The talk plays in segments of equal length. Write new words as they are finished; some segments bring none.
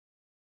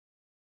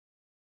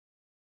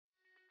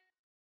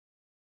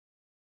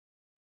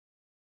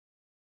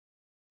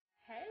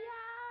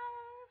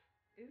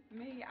It's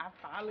me. I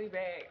finally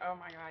back. Oh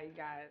my god, you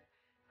guys.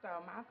 So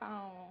my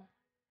phone.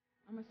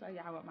 I'm gonna show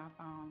y'all what my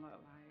phone look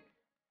like.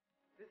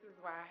 This is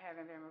why I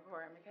haven't been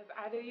recording because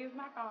I do use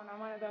my phone.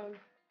 I'm one of those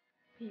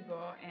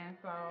people, and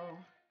so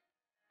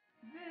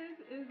this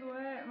is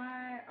what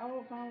my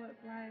old phone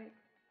looks like.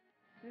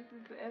 This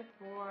is the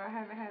S4. I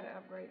haven't had an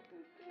upgrade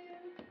since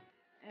then,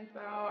 and so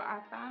I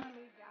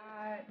finally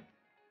got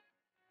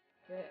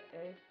the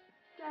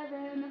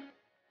S7.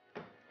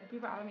 If you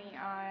follow me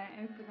on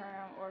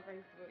Instagram or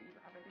Facebook, you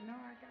already know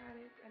I got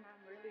it, and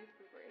I'm really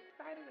super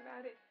excited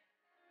about it.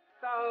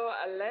 So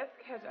let's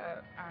catch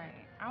up. All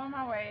right, I'm on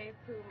my way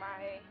to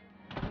my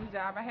new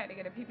job. I had to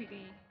get a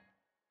PPD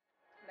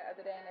the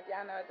other day, and if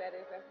y'all know what that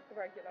is, that's a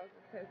tuberculosis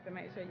test to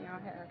make sure you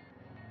don't have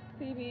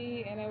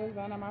TB, and it was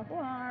done on my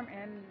forearm,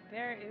 and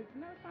there is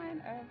no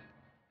sign of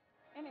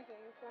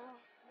anything. So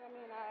that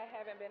means I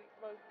haven't been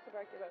exposed to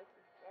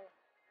tuberculosis. So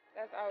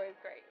that's always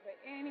great. But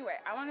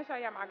anyway, I want to show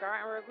y'all my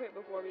garden real quick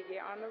before we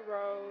get on the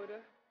road.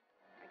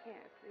 I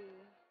can't see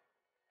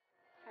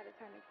how to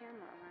turn the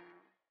camera around.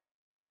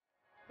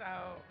 So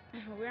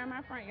we're in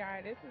my front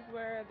yard. This is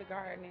where the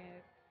garden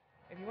is.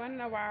 If you want to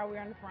know why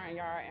we're in the front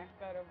yard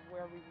instead of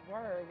where we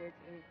were, which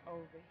is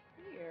over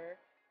here,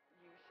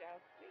 you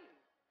shall see.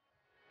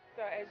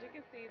 So as you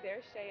can see,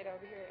 there's shade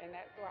over here, and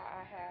that's why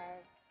I have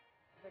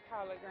the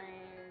collard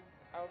greens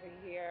over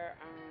here.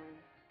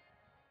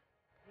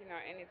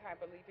 Any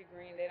type of leafy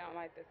green, they don't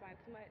like the sun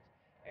too much.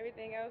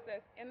 Everything else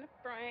that's in the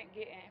front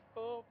getting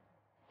full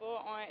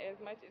on as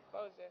much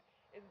exposure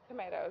is the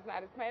tomatoes.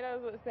 Now the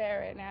tomatoes look sad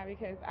right now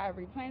because I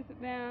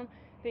replanted them.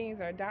 Things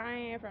are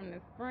dying from the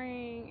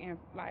spring and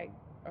like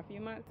a few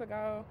months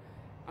ago.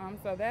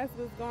 So that's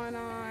what's going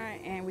on,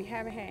 and we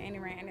haven't had any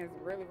rain, and it's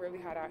really, really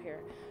hot out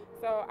here.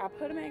 So I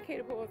put them in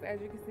kiddie pools.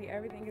 As you can see,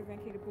 everything is in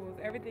kiddie pools.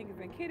 Everything is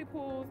in kiddie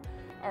pools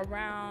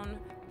around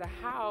the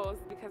house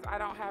because I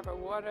don't have a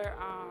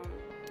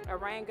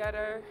rain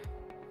gutter.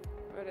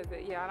 What is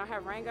it? Yeah, I don't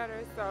have rain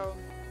gutters, so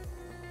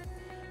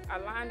I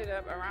lined it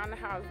up around the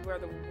house where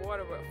the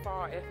water would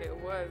fall if it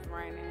was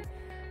raining.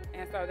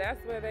 And so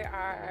that's where they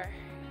are.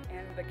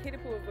 And the kiddie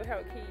pools will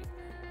help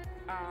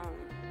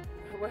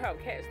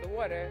catch the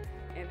water,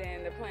 and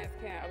then the plants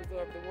can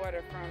absorb the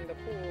water from the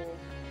pool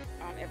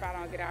if I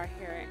don't get out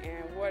here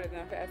and water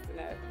them fast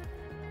enough.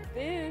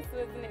 This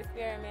was an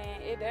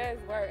experiment. It does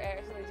work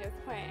actually, just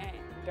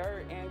planting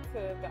dirt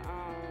into the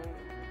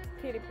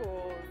kiddie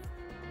pools.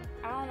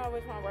 I don't know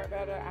which one worked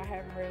better. I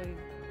haven't really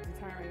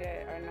determined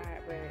that or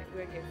not, but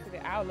we'll get to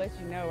that. I'll let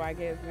you know, I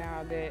guess,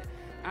 now that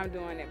I'm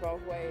doing it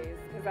both ways,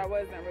 because I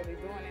wasn't really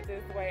doing it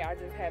this way. I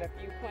just had a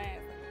few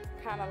plants,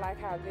 kind of like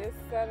how this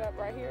setup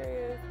right here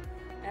is,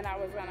 and I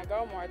was gonna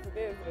go more to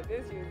this, but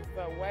this uses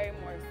way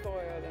more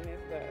soil than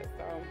this does,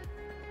 so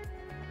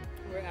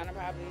we're gonna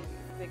probably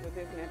stick with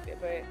this method.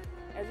 But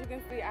as you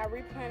can see, I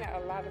replanted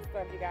a lot of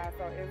stuff, you guys,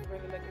 so it's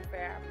really looking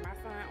sad. My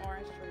sun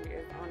orange tree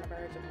is on the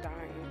verge of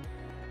dying.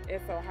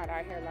 It's so hot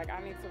out here, like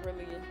I need to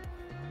really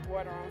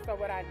water them. So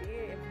what I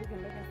did, if you can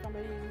look in some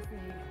of these, you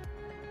see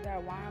that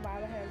wine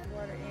bottle has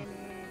water in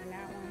it, and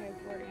that one has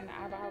water in it.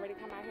 I've already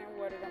come out here and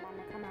watered them. I'm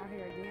gonna come out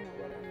here again and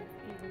water them this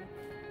evening.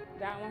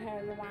 That one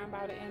has a wine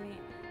bottle in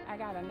it. I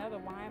got another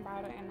wine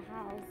bottle in the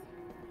house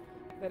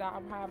that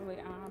I'll probably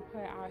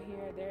put out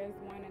here. There's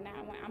one in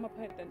that one. I'm gonna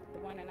put the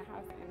one in the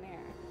house in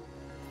there.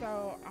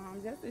 So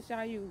just to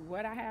show you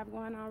what I have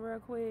going on real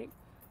quick,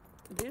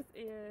 this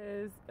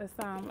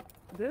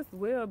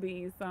will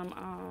be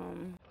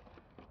some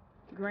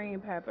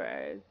green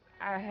peppers.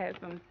 I had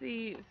some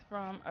seeds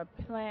from a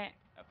pepper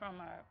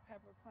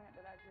plant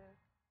that I just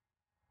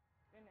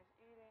finished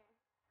eating,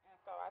 and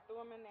so I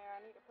threw them in there.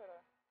 I need to put a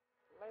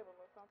label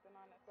or something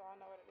on it so I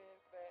know what it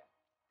is, but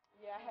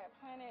yeah, I had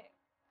planted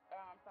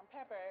some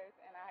peppers,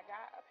 and I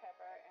got a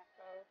pepper, and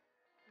so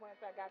once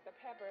I got the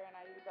pepper and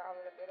I used all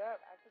of it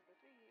up, I took the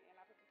seed and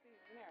I put the seeds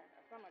in there,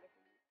 or some of the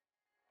seeds.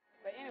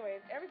 But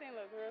anyways, everything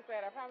looks real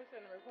sad. I probably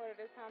shouldn't have recorded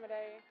this time of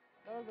day.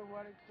 Those are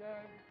water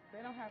jugs.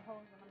 They don't have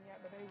holes in them yet,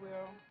 but they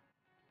will.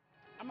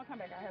 I'm gonna come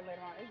back out here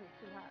later on. It's just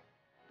too hot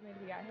for me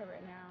to be out here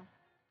right now.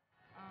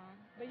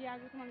 But yeah,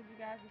 I just wanted you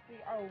guys to see.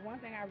 Oh,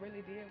 one thing I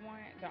really did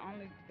want,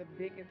 the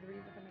biggest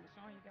reason for me to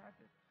show you guys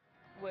this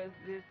was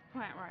this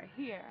plant right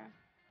here.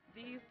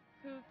 These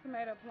two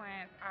tomato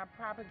plants I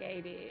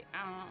propagated,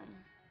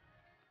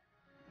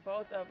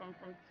 both of them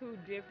from two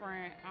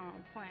different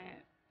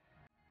plants.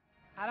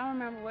 I don't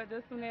remember what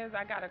this one is.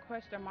 I got a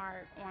question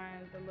mark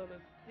on the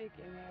little stick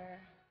in there.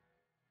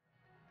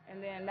 And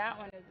then that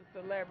one is a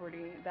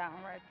celebrity. That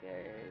one right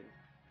there is.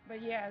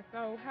 But yeah,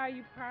 so how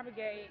you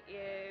propagate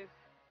is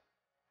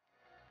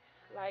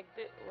like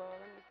this. Well,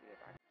 let me see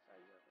if I can show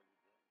you.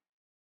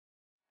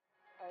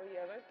 Oh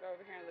yeah, let's go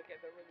over here and look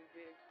at the really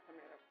big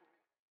tomato plant.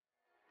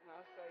 And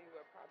I'll show you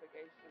what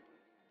propagation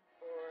means,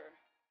 or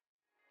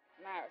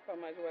not so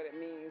much what it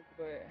means,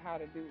 but how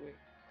to do it.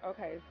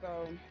 Okay,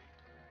 so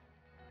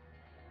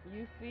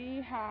you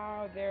see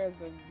how there's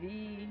a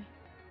V.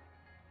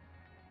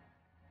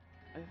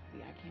 Let's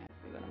see, I can't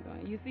see what I'm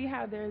doing. You see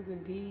how there's a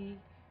V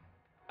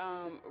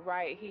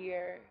right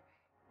here?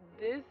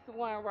 this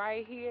one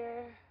right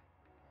here,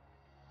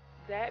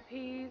 that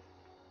piece,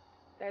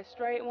 that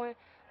straight one,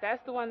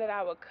 that's the one that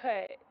I would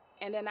cut,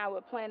 and then I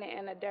would plant it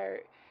in the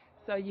dirt.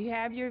 So you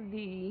have your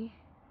V,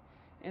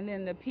 and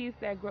then the piece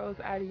that grows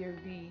out of your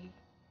V,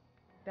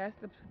 that's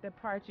the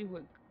part you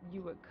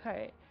would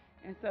cut.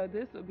 And so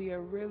this would be a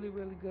really,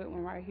 really good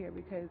one right here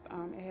because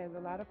it has a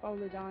lot of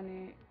foliage on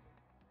it.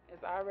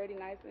 It's already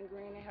nice and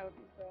green and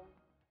healthy, so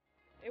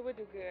it would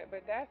do good.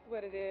 But that's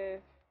what it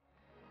is.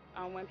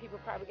 When people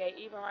propagate,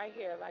 even right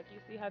here, like you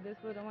see how this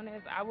little one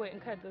is, I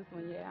wouldn't cut this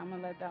one yet. I'm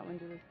gonna let that one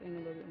do this thing a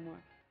little bit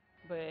more.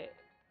 But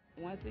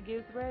once it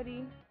gets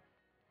ready,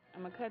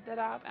 I'm gonna cut that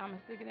off. I'm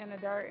gonna stick it in the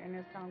dirt, and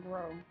it's gonna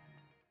grow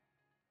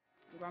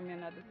me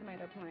another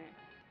tomato plant.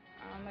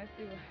 Let's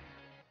see.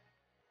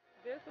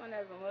 This one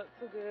doesn't look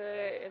too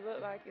good. It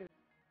looked like it's,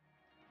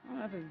 I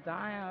don't know if it's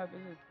dying or if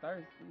it's just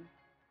thirsty,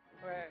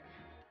 but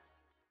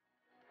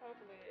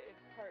hopefully it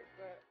perks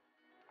up.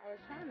 I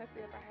was trying to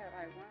see if I had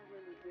like one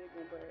really big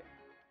one, but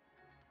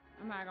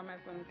I'm not gonna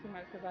mess with them too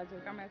much because I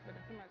just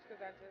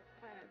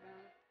planted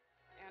them,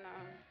 and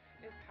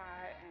it's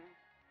hot and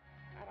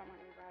I don't want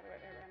to be bothered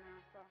with that right now.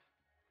 So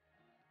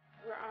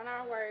we're on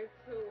our way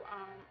to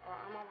or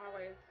I'm on my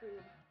way to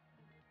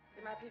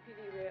get my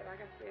PPD read,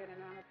 like I said, and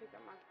I'm gonna pick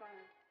up my son.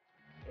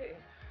 It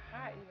is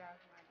hot, you guys.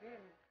 My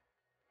goodness,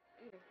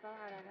 it is so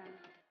hot out here.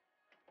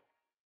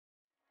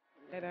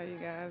 Yeah, though, you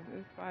guys,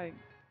 it's like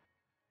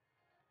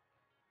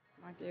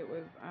it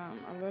was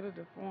a little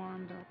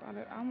deformed. I thought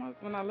it almost,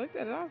 when I looked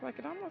at it, I was like,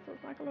 it almost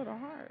looks like a little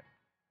heart.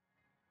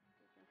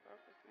 You can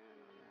focus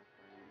in on that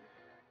for me.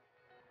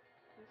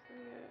 You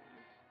see it?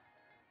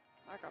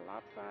 Like a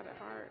lopsided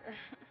heart.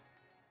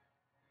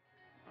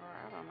 Or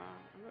I don't know.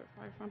 It looks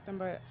like something,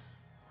 but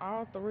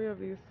all three of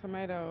these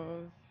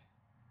tomatoes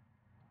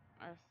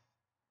are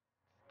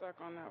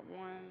stuck on that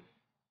one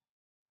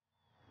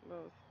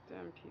little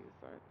stem piece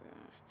right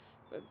there.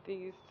 But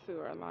these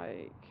two are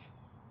like,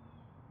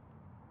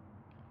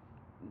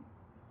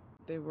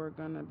 they were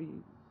gonna be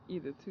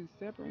either two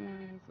separate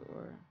ones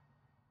or,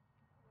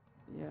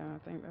 yeah, I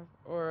think that's,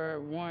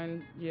 or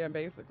one, yeah,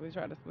 basically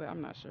try to split.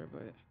 I'm not sure,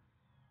 but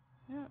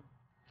yeah,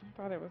 I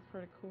thought it was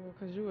pretty cool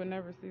because you would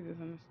never see this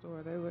in the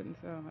store. They wouldn't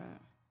sell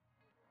that.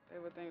 They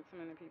would think, too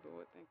many people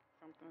would think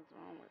something's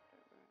wrong with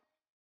it, but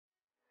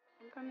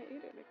I'm gonna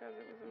eat it because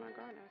it was in my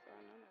garden, so I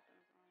know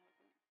nothing's wrong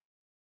with it.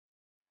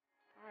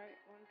 Alright,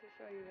 wanted to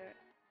show you that.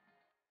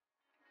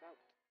 So,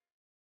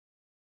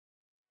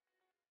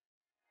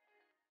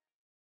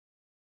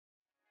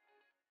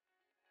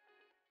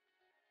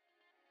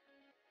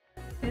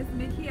 it's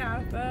Mickey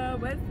Alpha.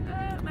 What's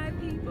up, my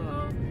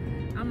people?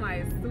 I'm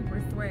like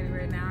super sweaty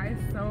right now.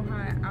 It's so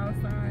hot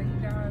outside, you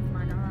guys.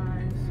 My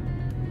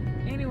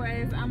gosh.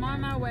 Anyways, I'm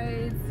on my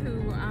way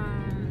to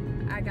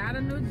I got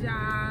a new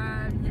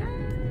job.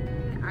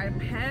 Yay! I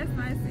passed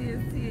my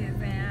CST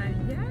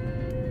exam.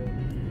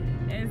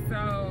 Yay! And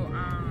so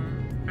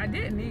I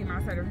didn't need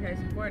my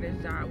certification for this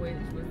job, which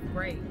was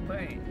great,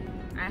 but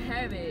I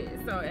have it.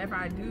 So if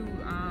I do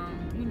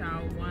you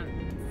know, want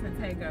to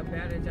take a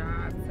better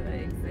job to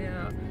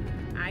excel,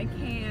 I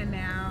can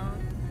now.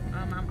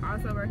 I'm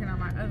also working on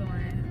my other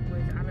one,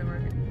 which I've been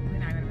working. We're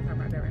not gonna talk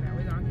about that right now.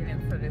 We're gonna get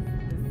into the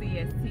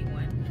CST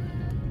one.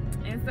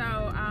 And so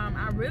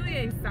I'm really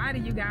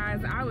excited, you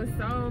guys. I was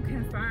so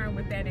concerned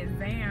with that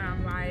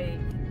exam, like,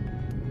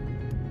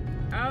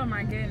 oh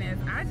my goodness,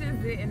 I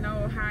just didn't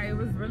know how it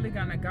was really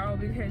gonna go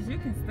because you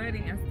can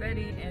study and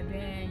study and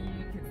then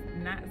you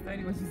can not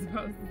study what you're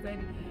supposed to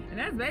study, and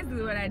that's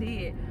basically what I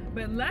did.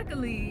 But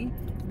luckily,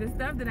 the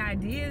stuff that I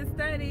did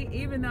study,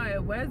 even though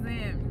it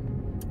wasn't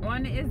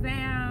on the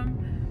exam,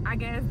 I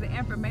guess the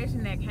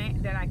information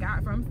that I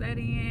got from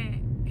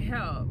studying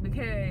helped,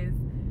 because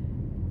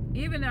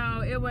even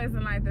though it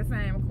wasn't like the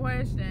same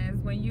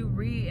questions, when you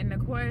read in the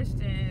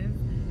questions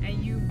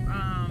and you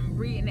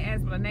read in the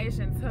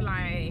explanation to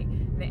like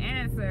the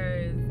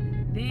answers,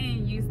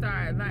 then you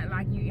start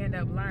like you end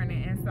up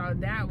learning. And so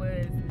that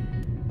was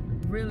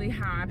really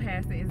how I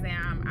passed the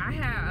exam. I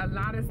had a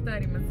lot of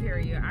study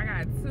material. I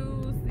got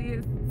two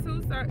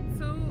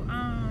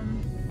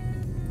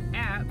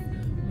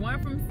apps,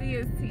 one from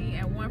CST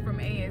and one from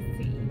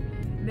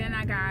AST. Then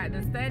I got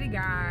the study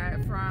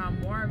guide from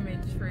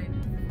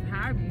Warmatrix,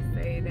 however you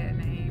say that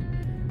name.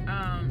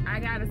 I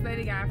got a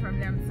study guide from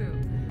them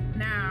too.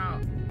 Now,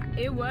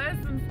 it was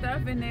some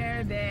stuff in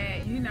there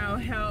that, you know,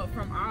 helped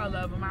from all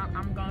of them.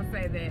 I'm gonna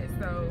say that.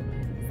 So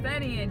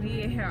studying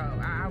did help.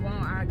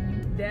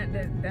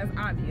 That's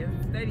obvious.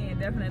 Studying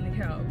definitely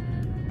helped.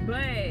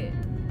 But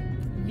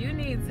you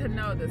need to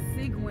know the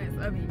sequence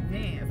of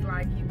events.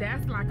 Like,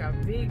 that's like a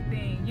big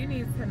thing. You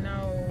need to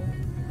know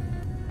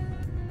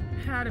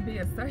how to be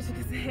a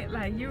surgical tech.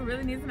 Like, you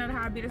really need to know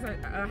how to be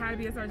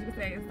a surgical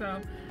tech.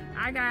 So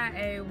I got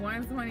a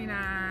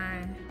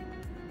 129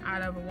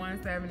 out of a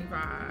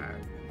 175,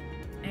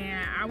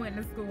 and I went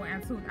to school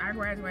and I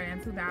graduated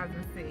in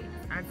 2006.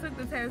 I took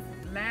the test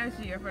last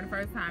year for the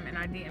first time and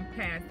I didn't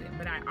pass it,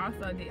 but I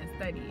also didn't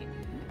study it.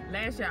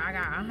 Last year I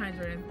got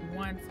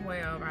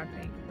 112, I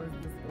think was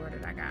the score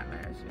that I got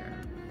last year.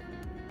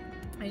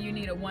 and you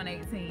need a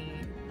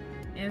 118.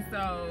 And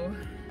so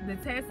the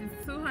test is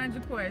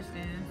 200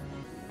 questions.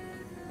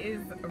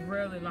 It's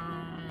really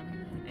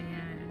long,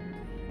 and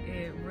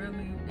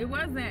it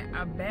wasn't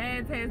a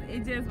bad test.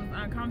 It just was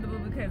uncomfortable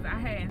because I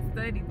hadn't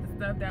studied the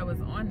stuff that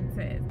was on the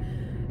test.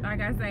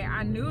 Like I say,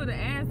 I knew the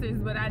answers,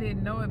 but I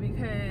didn't know it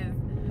because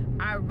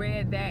I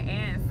read that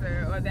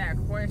answer or that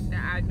question.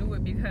 I knew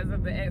it because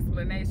of the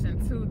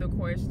explanation to the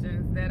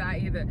questions that I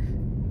either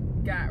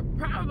got,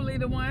 probably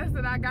the ones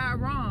that I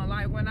got wrong.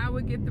 Like when I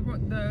would get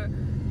the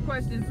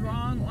questions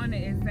wrong on the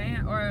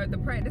exam or the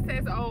practice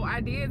test. Oh,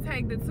 I did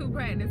take the 2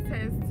 practice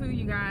tests too,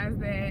 you guys,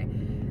 that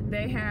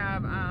they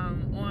have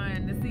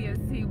on the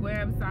CST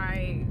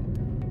website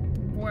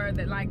for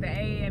the, like the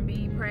A and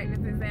B practice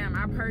exam.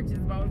 I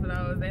purchased both of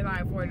those. They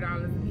like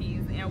 $40 a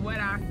piece. And what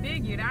I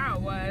figured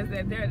out was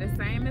that they're the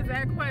same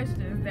exact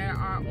questions that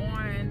are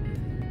on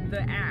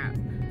the app.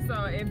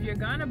 So if you're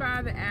gonna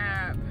buy the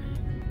app,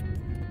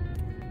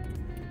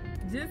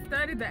 just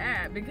study the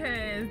app,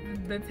 because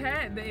the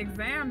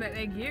exam that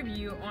they give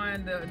you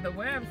on the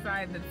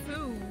website, the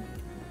 2,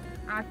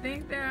 I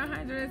think they're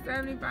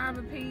 $175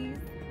 a piece,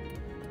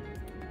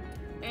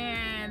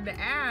 and the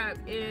app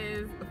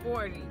is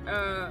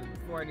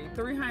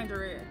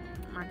 300.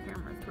 My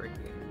camera's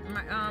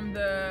crooked.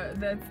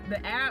 The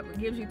app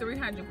gives you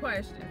 300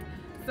 questions,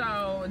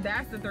 so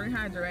that's the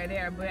 300 right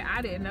there. But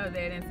I didn't know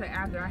that until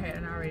after I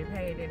hadn't already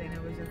paid it, and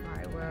it was just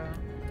like, well,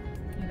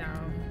 you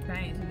know,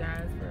 thanks you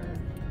guys for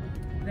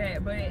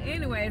that. But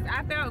anyways,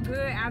 I felt good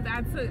after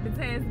I took the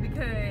test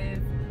because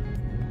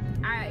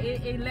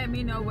it let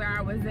me know where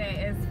I was at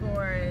as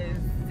far as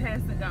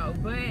testing go.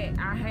 But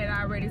I had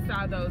already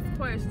saw those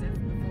questions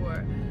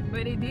before,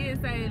 but it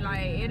did say,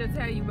 like, it'll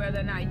tell you whether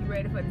or not you're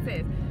ready for the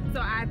test.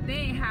 So I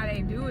think how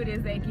they do it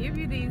is they give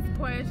you these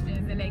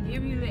questions and they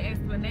give you the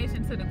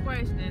explanation to the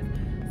questions,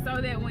 so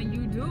that when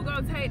you do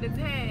go take the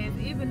test,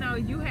 even though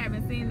you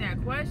haven't seen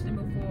that question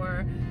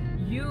before,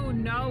 you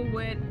know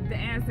what the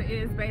answer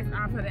is based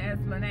off of the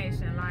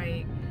explanation.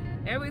 Like,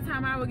 every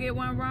time I would get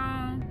one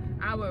wrong,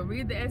 I would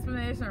read the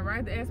explanation,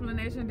 write the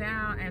explanation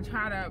down, and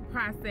try to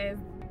process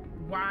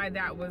why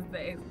that was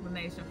the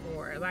explanation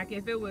for it. Like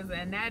if it was an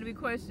anatomy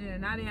question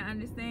and I didn't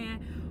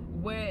understand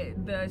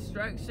what the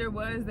structure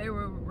was they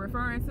were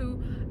referring to,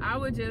 I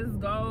would just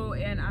go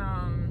and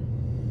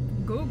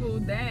Google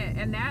that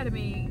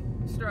anatomy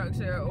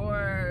structure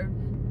or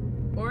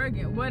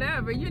organ,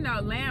 whatever, you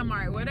know,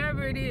 landmark,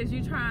 whatever it is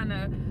you're trying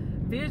to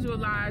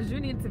visualize, you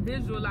need to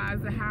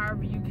visualize it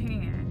however you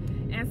can.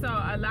 And so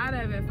a lot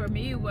of it for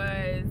me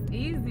was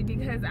easy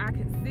because I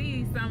could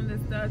see some of the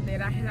stuff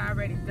that I had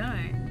already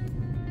done.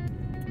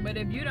 But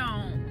if you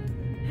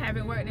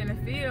haven't worked in the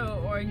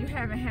field, or you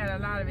haven't had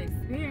a lot of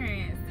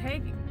experience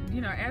taking, you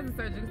know, as a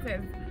surgical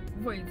test,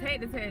 before you take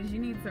the test, you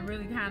need to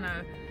really kind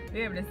of be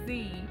able to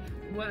see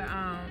what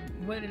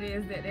it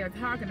is that they're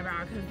talking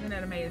about, because then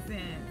it'll make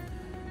sense.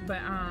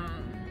 But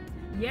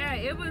yeah,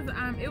 it was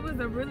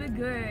a really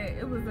good,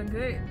 it was a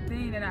good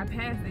thing that I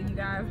passed it, you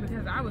guys,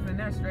 because I was in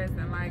there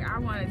stressing. Like, I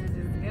wanted to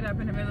just get up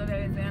in the middle of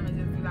that exam and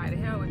just be like, the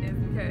hell with this,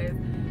 because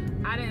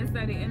I didn't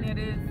study any of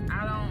this.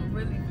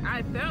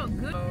 I felt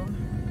good.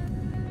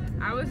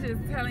 I was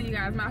just telling you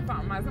guys,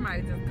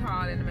 somebody just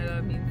called in the middle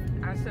of me.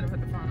 I should have put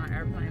the phone on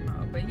airplane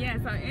mode. But yeah,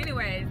 so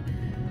anyways,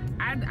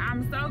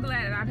 I'm so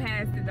glad that I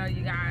passed it though,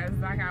 you guys.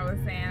 Like I was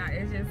saying,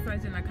 it's just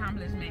such an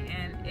accomplishment,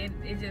 and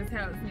it just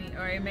helps me,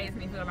 or it makes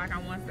me feel like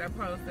I'm one step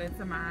closer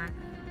to my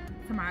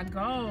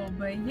goal.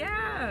 But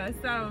yeah,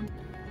 so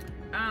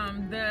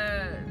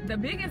the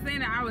biggest thing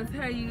that I would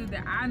tell you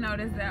that I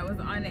noticed that was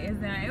on the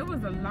exam, it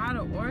was a lot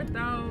of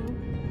ortho.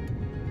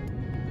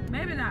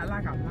 Maybe not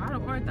like a lot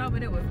of ortho,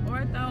 but it was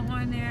ortho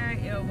on there.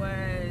 It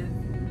was,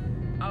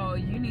 oh,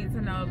 you need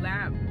to know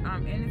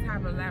any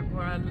type of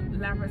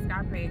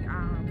laparoscopic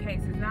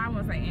cases. Now I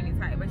won't say any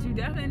type, but you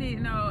definitely need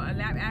to know a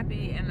lap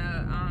epi and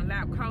a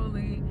lap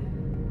chole.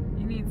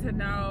 You need to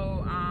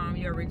know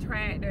your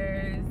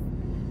retractors.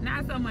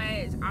 Not so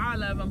much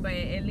all of them, but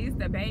at least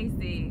the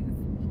basics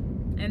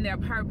and their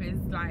purpose,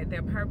 like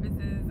their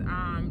purposes.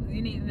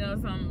 You need to know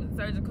some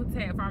surgical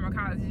tech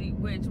pharmacology,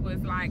 which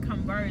was like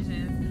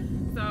conversions.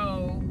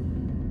 So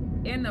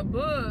in the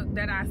book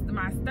that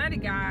my study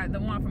guide, the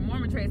one from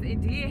Mormon Trace,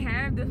 it did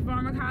have the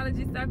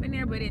pharmacology stuff in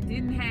there, but it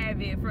didn't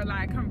have it for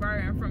like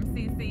converting from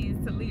cc's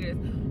to liters,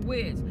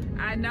 which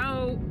I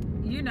know,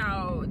 you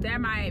know, that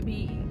might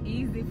be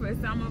easy for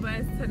some of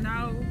us to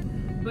know,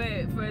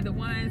 but for the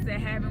ones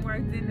that haven't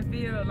worked in the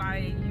field,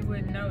 like, you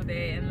wouldn't know that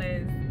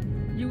unless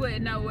you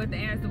wouldn't know what the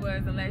answer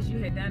was unless you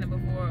had done it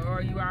before,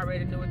 or you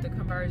already knew what the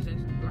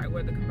conversion, like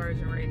what the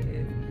conversion rate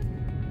is.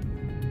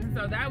 And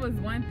so that was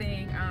one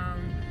thing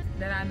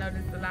that I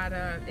noticed a lot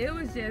of. It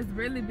was just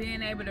really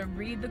being able to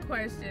read the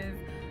questions,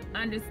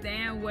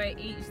 understand what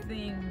each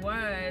thing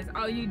was.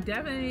 Oh, you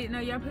definitely need to know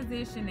your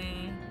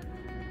positioning.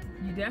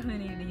 You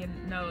definitely need to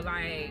know,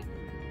 like,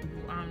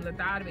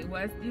 lithotomy.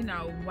 What's, you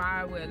know,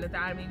 why would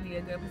lithotomy be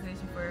a good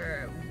position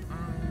for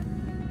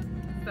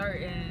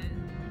certain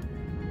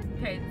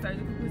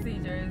surgical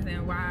procedures,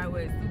 and why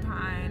would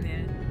supine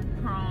and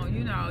prone,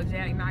 you know,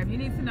 jackknife. You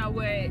need to know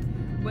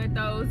what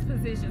those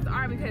positions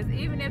are, because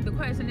even if the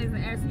question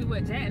isn't asking you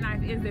what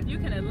jackknife is, if you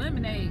can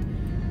eliminate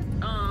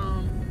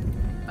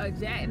a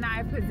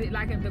jackknife position,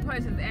 like if the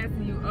question is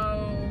asking you,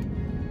 oh,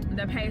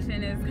 the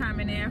patient is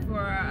coming in for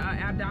an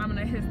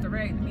abdominal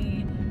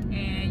hysterectomy,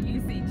 and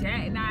you see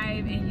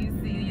jackknife, and you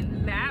see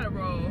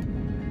lateral,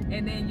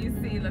 and then you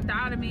see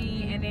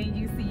lithotomy, and then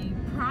you see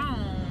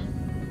prone.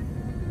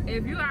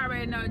 If you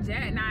already know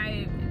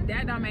jackknife,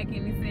 that don't make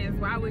any sense.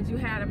 Why would you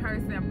have a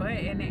person butt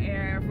in the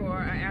air for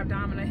an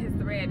abdominal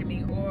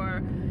hysterectomy?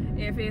 Or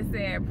if it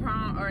said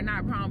prone, or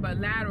not prone, but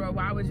lateral,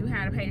 why would you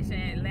have a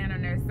patient land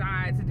on their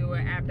side to do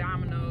an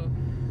abdominal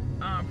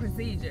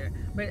procedure?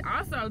 But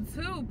also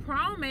too,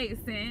 prone makes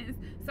sense.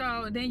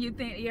 So then you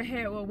think in your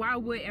head, well, why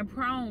wouldn't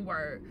prone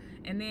work?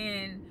 And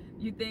then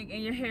you think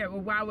in your head,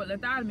 well, why would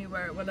lithotomy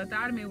work? Well,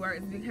 lithotomy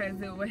works because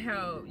it will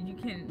help. You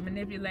can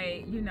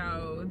manipulate, you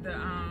know,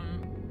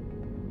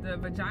 the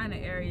vagina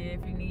area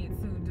if you need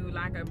to do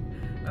like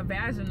a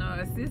vaginal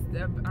assisted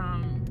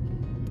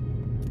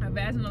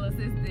abdominal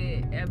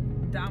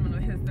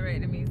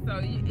hysterectomy. So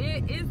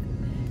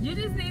you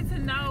just need to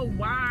know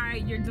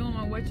why you're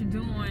doing what you're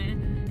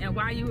doing, and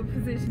why you would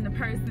position the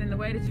person the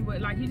way that you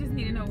would. Like, you just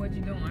need to know what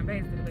you're doing,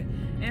 basically.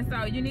 And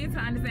so you need to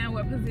understand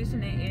what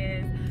positioning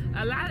is.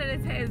 A lot of the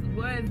test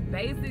was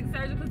basic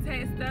surgical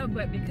tech stuff,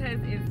 but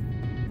because it's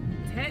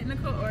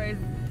technical, or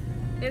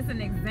it's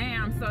an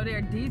exam, so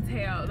they're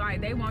detailed. Like,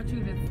 they want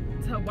you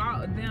to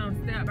walk them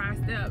step by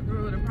step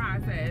through the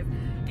process,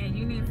 and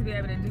you need to be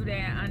able to do that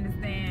and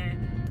understand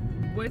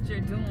what you're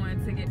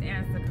doing to get the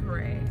answer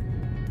correct.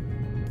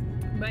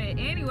 But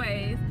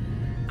anyways,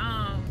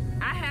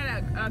 I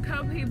had a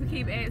couple people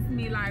keep asking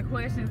me like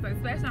questions,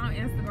 especially on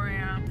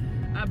Instagram,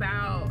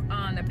 about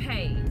the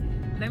pay.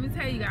 Let me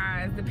tell you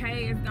guys, the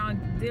pay is gonna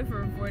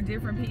differ for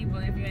different people.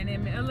 If you're in the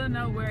middle of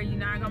nowhere, you're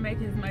not gonna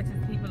make as much as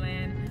people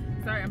in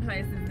certain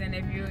places, and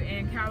if you're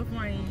in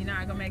California, you're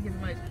not gonna make as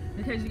much,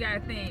 because you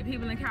gotta think,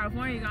 people in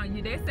California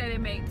they say they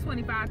make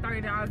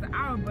 $25–30 an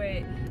hour,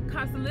 but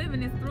cost of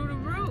living is through the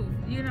roof,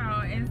 you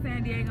know, in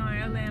San Diego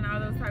and LA and all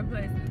those type of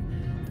places.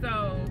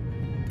 So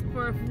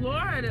for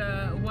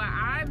Florida, what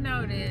I've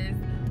noticed,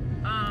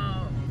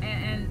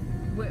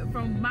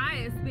 from my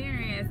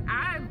experience,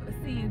 I've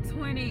seen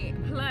 20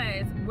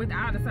 plus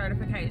without a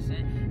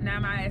certification. Now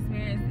my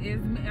experience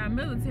is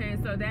military,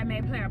 so that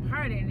may play a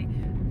part in it,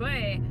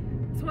 but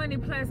 20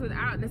 plus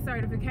without the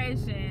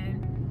certification,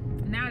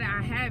 now that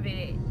I have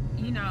it,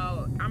 you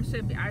know, I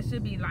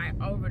should be like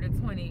over the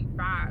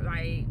 25,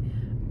 like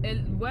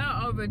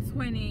well over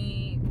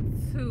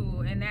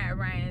 22 in that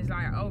range,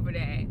 like over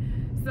that.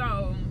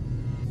 So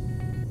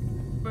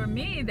for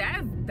me,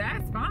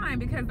 that's fine,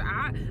 because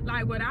I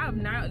like what I've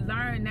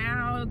learned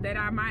now that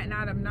I might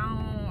not have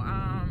known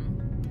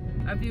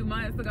a few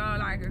months ago,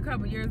 like a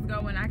couple years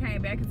ago when I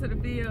came back into the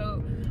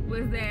field,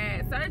 was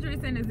that surgery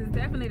centers is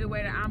definitely the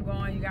way that I'm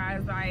going, you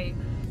guys. Like,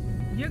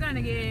 you're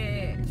gonna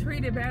get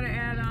treated better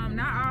at them.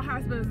 Not all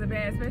hospitals are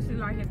bad, especially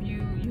like if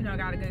you know,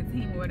 got a good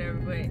team or whatever,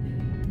 but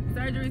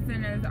surgery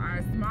centers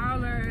are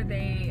smaller,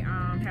 they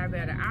have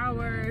better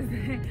hours,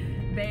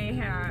 they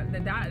have the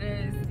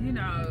doctors, you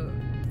know,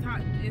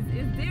 it's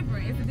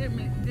different. It's a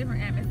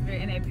different atmosphere,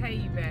 and they pay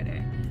you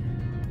better,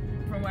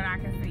 from what I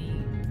can see.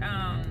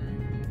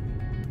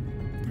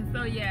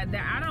 So yeah,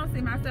 I don't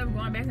see myself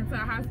going back into a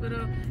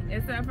hospital,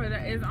 except for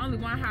it's only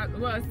one hospital.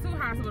 Well, it's 2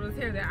 hospitals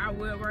here that I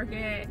will work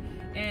at,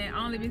 and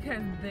only because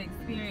of the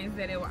experience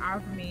that it will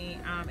offer me,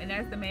 and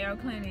that's the Mayo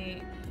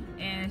Clinic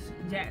and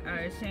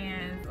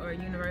Shands, or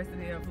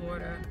University of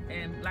Florida.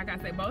 And like I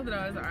said, both of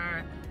those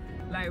are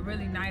like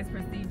really nice,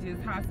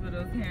 prestigious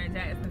hospitals here in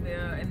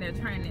Jacksonville, and they're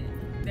training.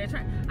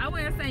 I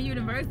wouldn't say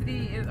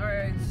university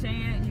or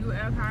Shan,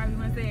 UF, however you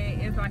want to say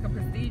it, is like a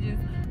prestigious,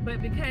 but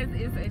because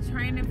it's a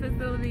training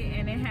facility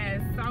and it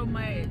has so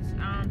much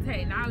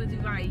technology,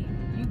 like,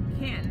 you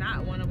can't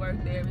not want to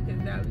work there,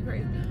 because that would be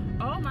crazy.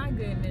 Oh my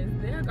goodness,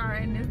 their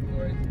garden is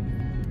gorgeous.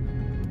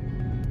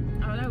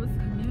 Oh, that was the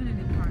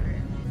community part.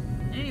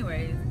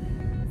 Anyways,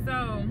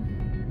 so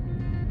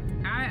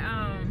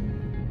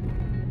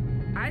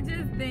I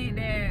just think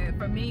that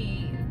for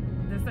me,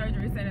 the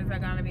surgery centers are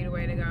gonna be the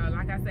way to go.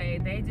 Like I say,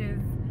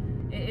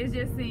 it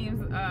just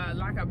seems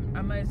like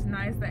a much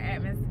nicer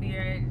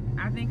atmosphere.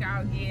 I think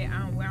I'll get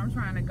where I'm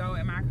trying to go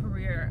in my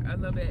career a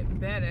little bit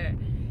better.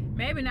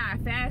 Maybe not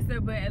faster,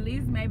 but at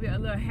least maybe a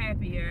little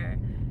happier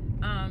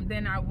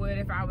than I would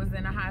if I was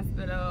in a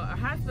hospital. A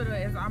hospital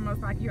is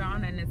almost like you're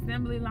on an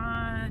assembly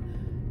line.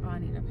 Oh, I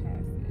need to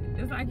pass it.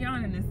 It's like you're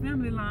on an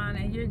assembly line,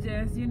 and you're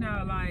just, you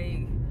know,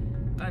 like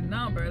a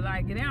number.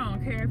 Like, they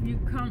don't care if you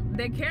come,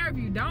 they care if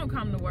you don't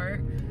come to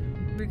work,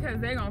 because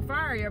they're gonna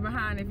fire you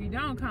behind if you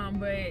don't come,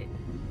 but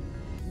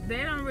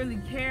they don't really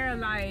care.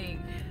 Like,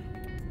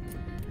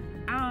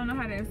 I don't know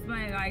how to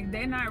explain, like,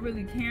 they're not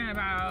really caring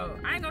about,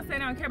 I ain't gonna say they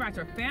don't care about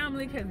your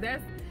family, because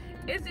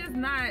it's just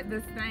not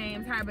the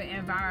same type of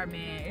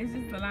environment. It's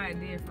just a lot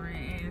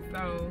different. And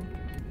so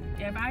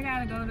if I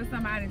gotta go to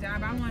somebody's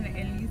job, I want to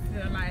at least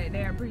feel like like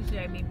they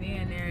appreciate me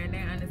being there, and they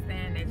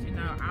understand that, you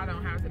know, I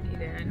don't have to be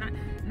there. And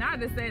not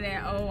to say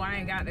that, oh, I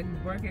ain't got to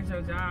work at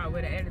your job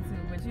with an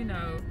attitude, but you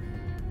know,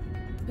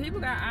 people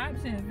got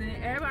options,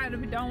 and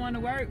everybody don't want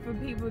to work for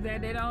people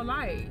that they don't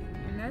like,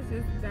 and that's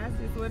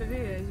just what it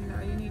is. You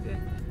know, you need to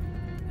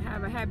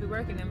have a happy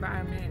working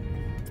environment.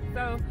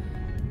 So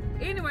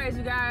anyways,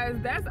 you guys,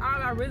 that's all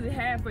I really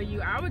had for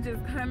you. I was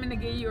just coming to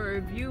give you a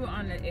review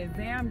on the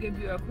exam, give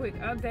you a quick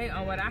update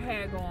on what I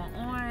had going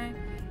on,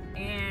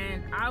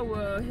 and I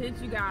will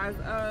hit you guys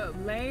up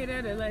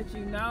later to let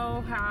you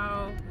know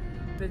how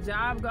the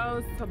job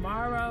goes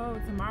tomorrow.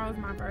 Tomorrow's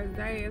my first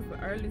day. It's an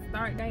early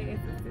start date.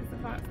 It's a 6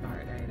 o'clock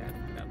start date.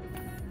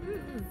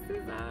 This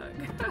is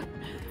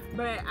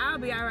but I'll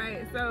be all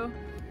right. So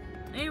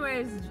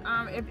anyways,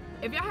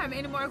 if y'all have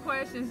any more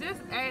questions,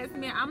 just ask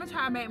me. I'm gonna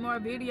try to make more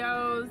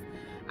videos.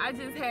 I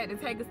just had to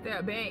take a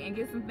step back and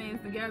get some things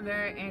together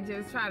and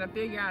just try to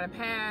figure out a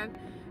path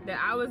that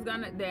I was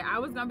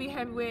gonna be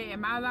happy with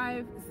in my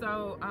life.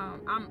 So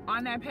I'm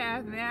on that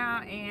path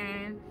now,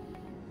 and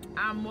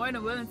I'm more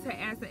than willing to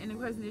answer any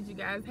questions that you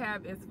guys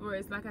have as far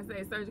as, like I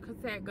say, surgical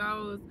tech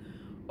goes,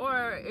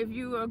 or if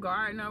you a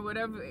gardener or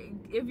whatever.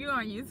 If you're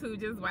on YouTube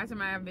just watching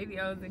my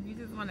videos, if you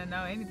just want to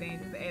know anything,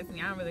 just ask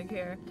me. I don't really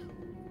care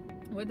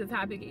what the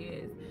topic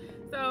is.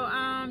 So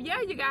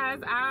yeah, you guys,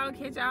 I'll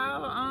catch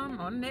y'all on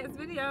the next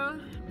video.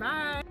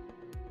 Bye.